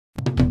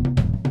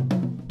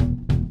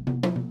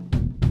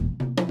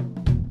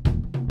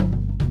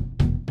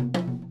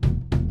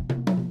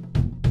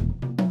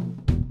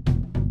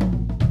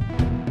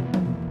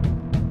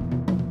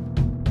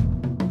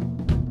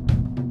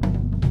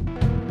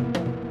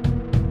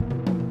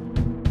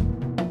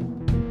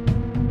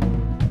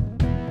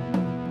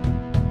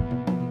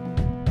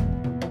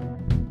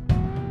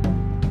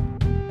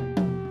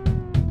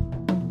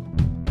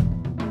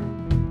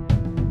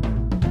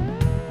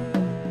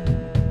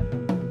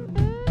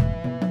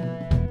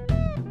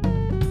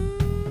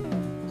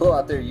Hello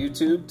out there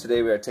YouTube.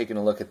 Today we are taking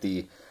a look at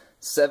the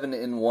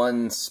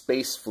 7-in-1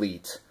 Space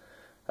Fleet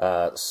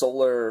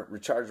solar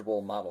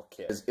rechargeable model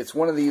kit. It's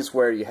one of these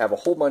where you have a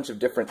whole bunch of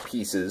different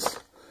pieces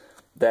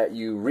that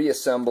you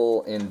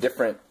reassemble in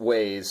different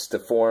ways to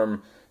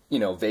form, you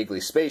know, vaguely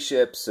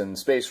spaceships and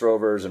space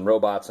rovers and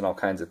robots and all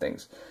kinds of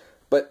things.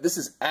 But this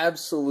is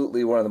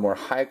absolutely one of the more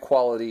high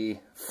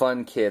quality,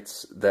 fun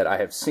kits that I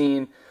have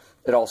seen.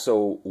 It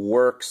also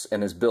works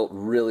and is built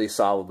really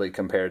solidly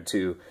compared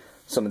to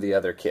some of the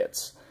other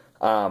kits.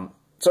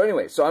 So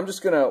anyway, I'm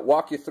just going to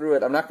walk you through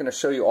it. I'm not going to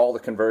show you all the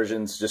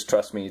conversions. Just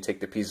trust me, you take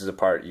the pieces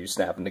apart, you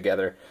snap them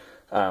together.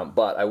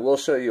 But I will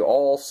show you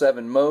all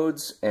 7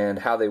 modes and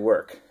how they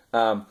work.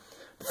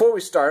 Before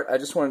we start, I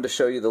just wanted to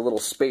show you the little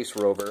space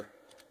rover.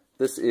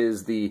 This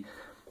is the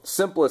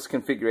simplest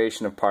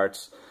configuration of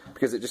parts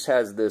because it just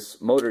has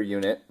this motor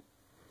unit,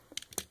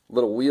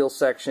 little wheel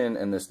section,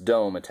 and this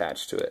dome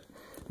attached to it.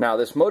 Now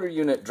this motor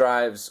unit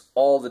drives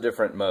all the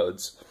different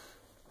modes.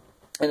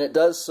 And it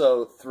does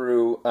so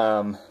through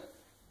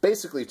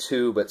basically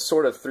 2, but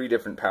sort of 3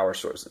 different power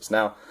sources.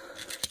 Now,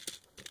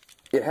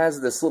 it has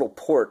this little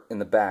port in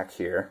the back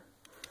here,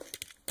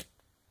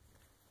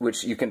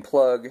 which you can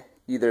plug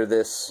either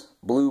this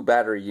blue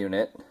battery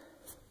unit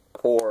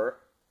or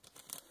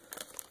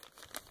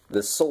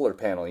this solar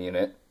panel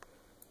unit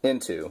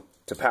into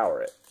to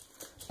power it.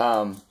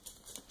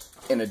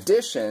 In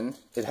addition,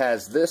 it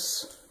has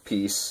this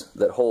piece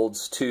that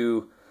holds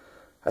 2,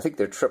 I think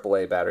they're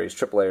AAA batteries,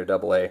 AAA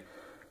or AA.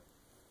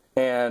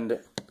 And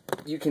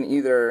you can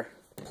either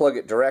plug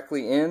it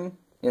directly in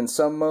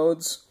some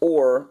modes,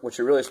 or what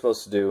you're really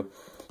supposed to do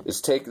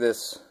is take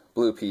this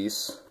blue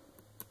piece,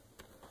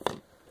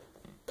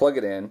 plug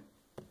it in,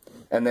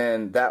 and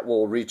then that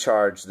will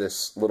recharge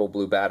this little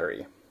blue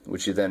battery,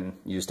 which you then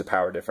use to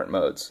power different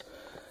modes.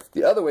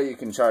 The other way you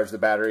can charge the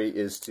battery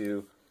is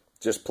to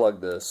just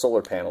plug the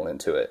solar panel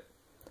into it.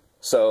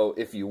 So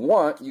if you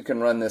want, you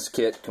can run this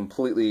kit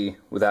completely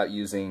without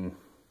using,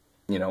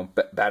 you know,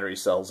 battery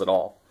cells at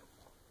all.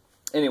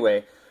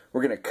 Anyway,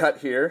 we're going to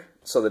cut here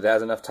so that it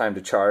has enough time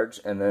to charge,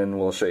 and then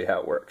we'll show you how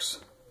it works.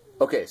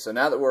 Okay, so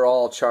now that we're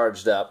all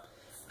charged up,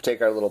 we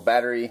take our little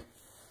battery,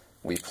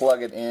 we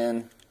plug it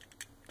in,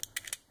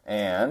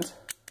 and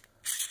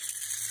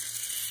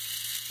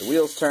the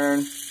wheels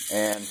turn,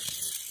 and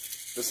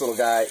this little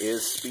guy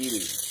is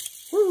speedy.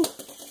 Woo!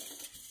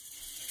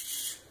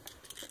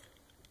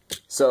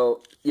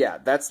 So, yeah,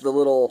 that's the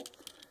little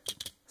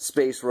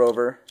space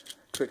rover,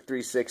 Quick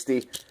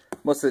 360.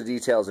 Most of the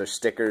details are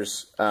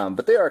stickers,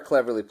 but they are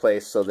cleverly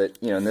placed so that,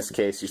 you know, in this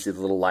case you see the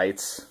little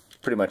lights.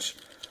 Pretty much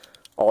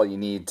all you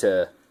need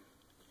to,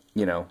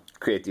 you know,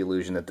 create the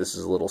illusion that this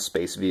is a little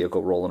space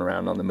vehicle rolling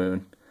around on the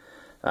moon.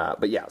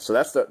 But yeah, so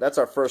that's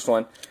our first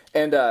one.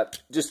 And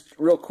just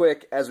real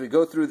quick, as we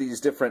go through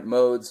these different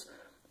modes,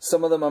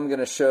 some of them I'm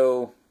going to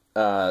show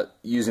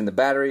using the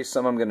battery,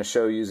 some I'm going to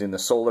show using the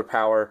solar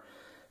power.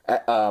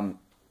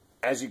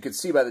 As you can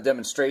see by the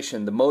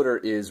demonstration, the motor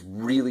is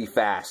really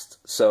fast,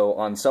 so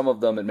on some of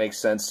them it makes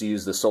sense to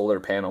use the solar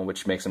panel,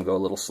 which makes them go a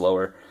little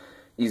slower,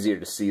 easier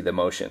to see the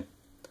motion.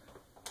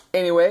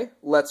 Anyway,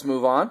 let's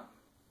move on.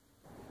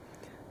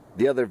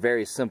 The other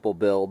very simple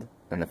build,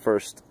 and the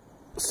first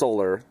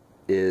solar,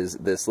 is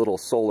this little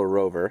solar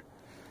rover.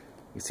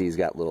 You see he's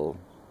got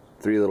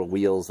 3 little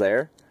wheels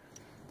there,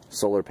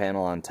 solar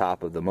panel on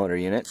top of the motor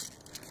unit,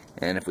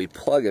 and if we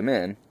plug him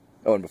in,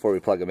 oh, and before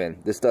we plug him in,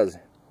 this does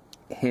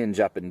hinge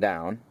up and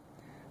down,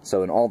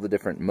 so in all the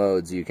different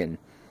modes you can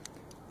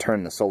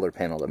turn the solar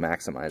panel to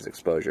maximize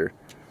exposure.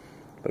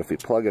 But if we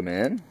plug them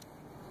in,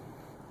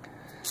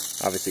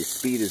 obviously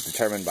speed is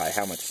determined by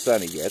how much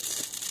sun he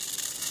gets,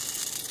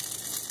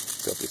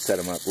 so if we set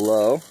them up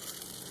low,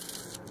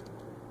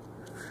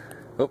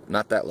 oh,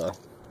 not that low,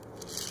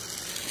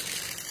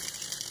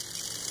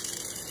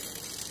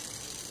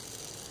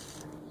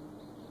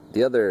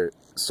 the other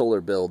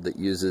solar build that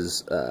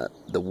uses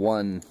the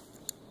one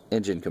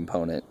engine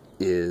component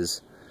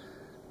is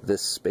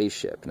this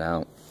Spaceship.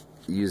 Now,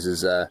 it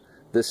uses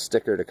this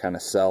sticker to kind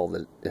of sell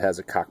that it has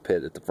a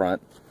cockpit at the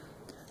front.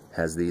 It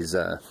has these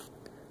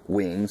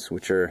wings,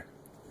 which are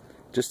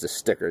just a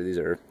sticker. These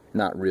are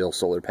not real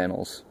solar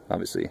panels.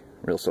 Obviously,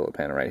 real solar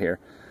panel right here.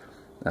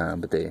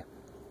 But they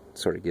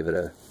sort of give it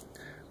a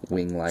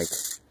wing-like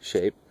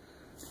shape.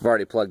 I've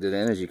already plugged it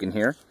in, as you can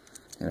hear.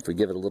 And if we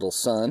give it a little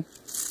sun,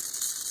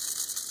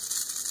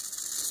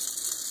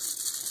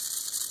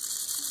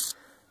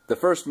 the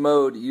first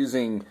mode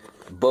using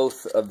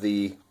both of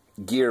the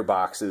gear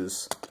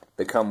boxes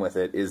that come with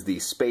it is the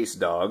Space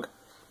Dog,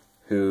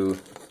 who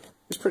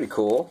is pretty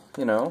cool,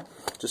 you know,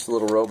 just a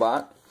little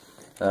robot.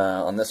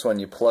 On this one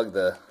you plug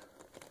the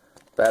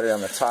battery on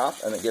the top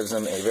and it gives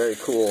them a very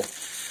cool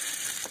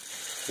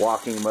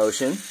walking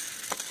motion.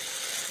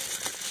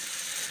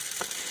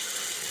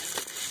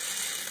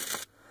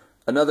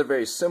 Another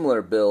very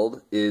similar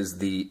build is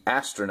the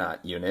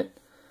Astronaut unit,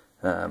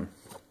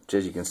 which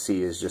as you can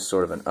see is just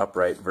sort of an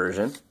upright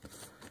version.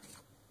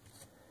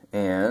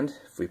 And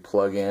if we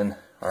plug in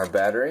our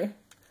battery,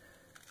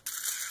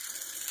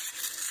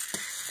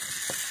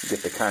 you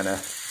get the kind of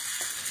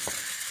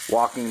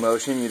walking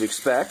motion you'd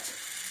expect.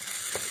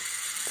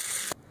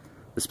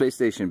 The space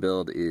station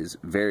build is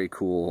very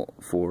cool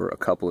for a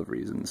couple of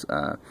reasons.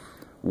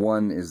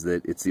 One is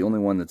that it's the only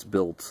one that's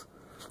built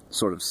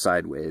sort of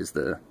sideways.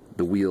 The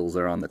wheels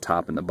are on the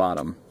top and the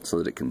bottom so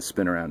that it can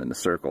spin around in a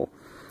circle.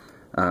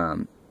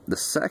 The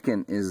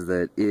second is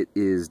that it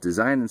is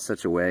designed in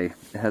such a way,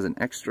 it has an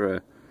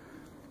extra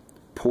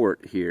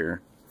port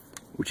here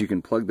which you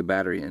can plug the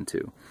battery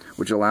into,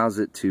 which allows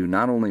it to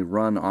not only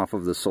run off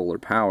of the solar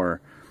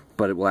power,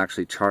 but it will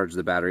actually charge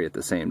the battery at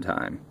the same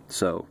time.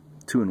 So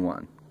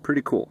 2-in-1.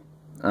 Pretty cool.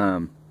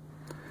 But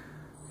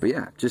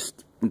yeah,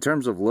 just in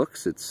terms of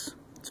looks, it's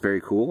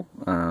very cool.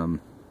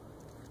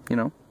 You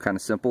know, kind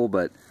of simple,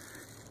 but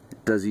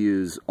it does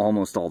use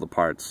almost all the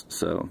parts,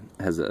 so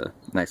it has a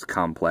nice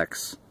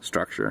complex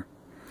structure.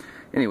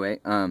 Anyway,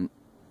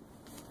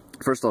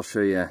 first I'll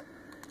show you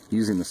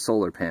using the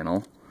solar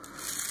panel.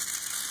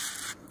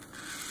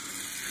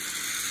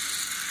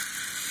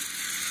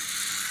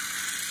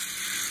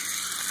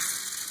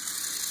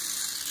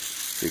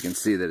 So you can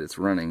see that it's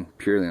running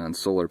purely on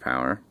solar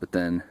power, but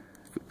then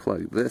if we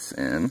plug this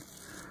in,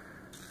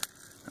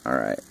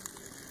 alright,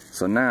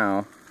 so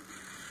now,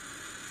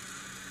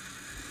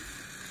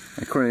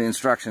 according to the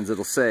instructions,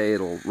 it'll say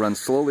it'll run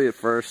slowly at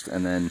first,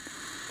 and then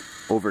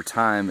over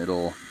time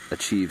it'll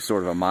achieve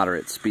sort of a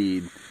moderate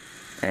speed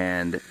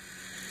and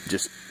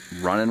just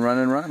run and run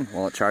and run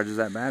while it charges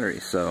that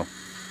battery. So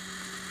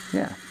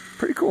yeah,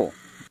 pretty cool.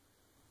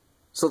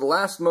 So the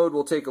last mode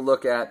we'll take a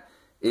look at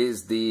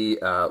is the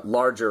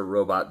larger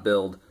robot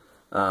build.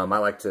 I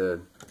like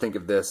to think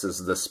of this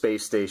as the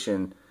space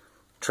station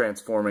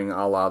transforming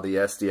a la the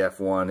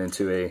SDF-1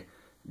 into a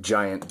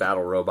giant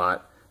battle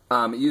robot.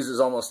 It uses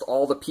almost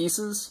all the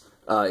pieces.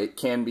 It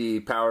can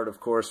be powered, of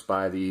course,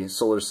 by the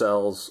solar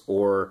cells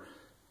or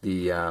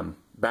the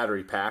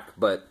battery pack,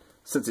 but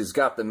since he's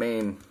got the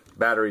main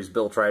batteries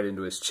built right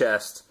into his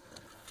chest,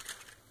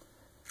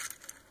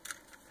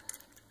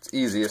 it's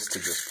easiest to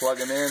just plug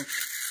him in,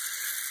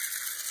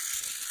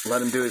 let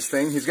him do his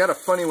thing. He's got a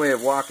funny way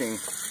of walking.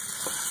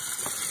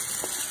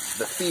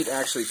 The feet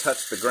actually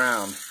touch the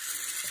ground,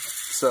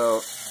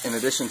 so in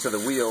addition to the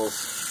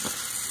wheels,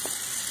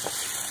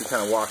 he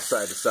kind of walks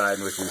side to side,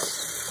 which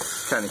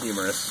is kind of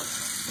humorous.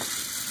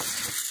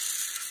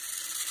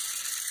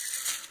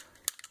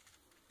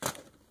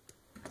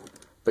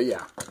 But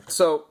yeah,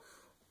 so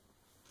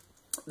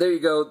there you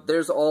go.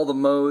 There's all the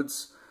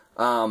modes.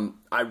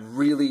 I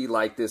really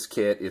like this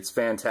kit. It's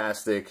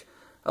fantastic.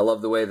 I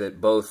love the way that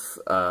both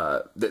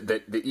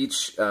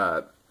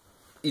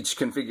each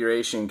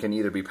configuration can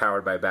either be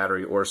powered by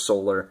battery or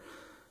solar.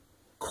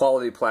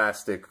 Quality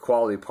plastic,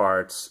 quality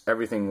parts,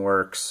 everything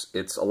works.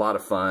 It's a lot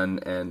of fun,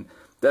 and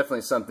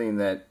definitely something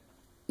that,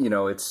 you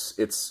know,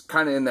 it's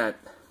kind of in that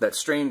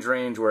strange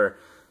range where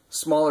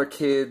smaller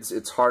kids,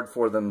 it's hard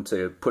for them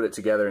to put it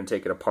together and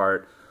take it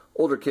apart.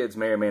 Older kids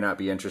may or may not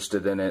be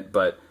interested in it,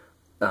 but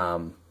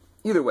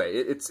either way,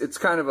 it's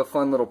kind of a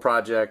fun little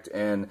project,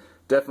 and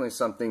definitely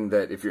something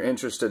that if you're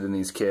interested in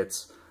these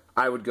kits,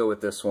 I would go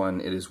with this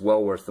one. It is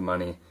well worth the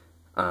money,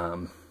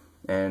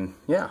 and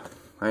yeah,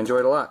 I enjoyed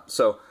it a lot.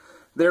 So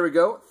there we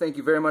go. Thank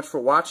you very much for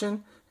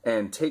watching,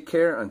 and take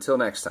care until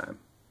next time.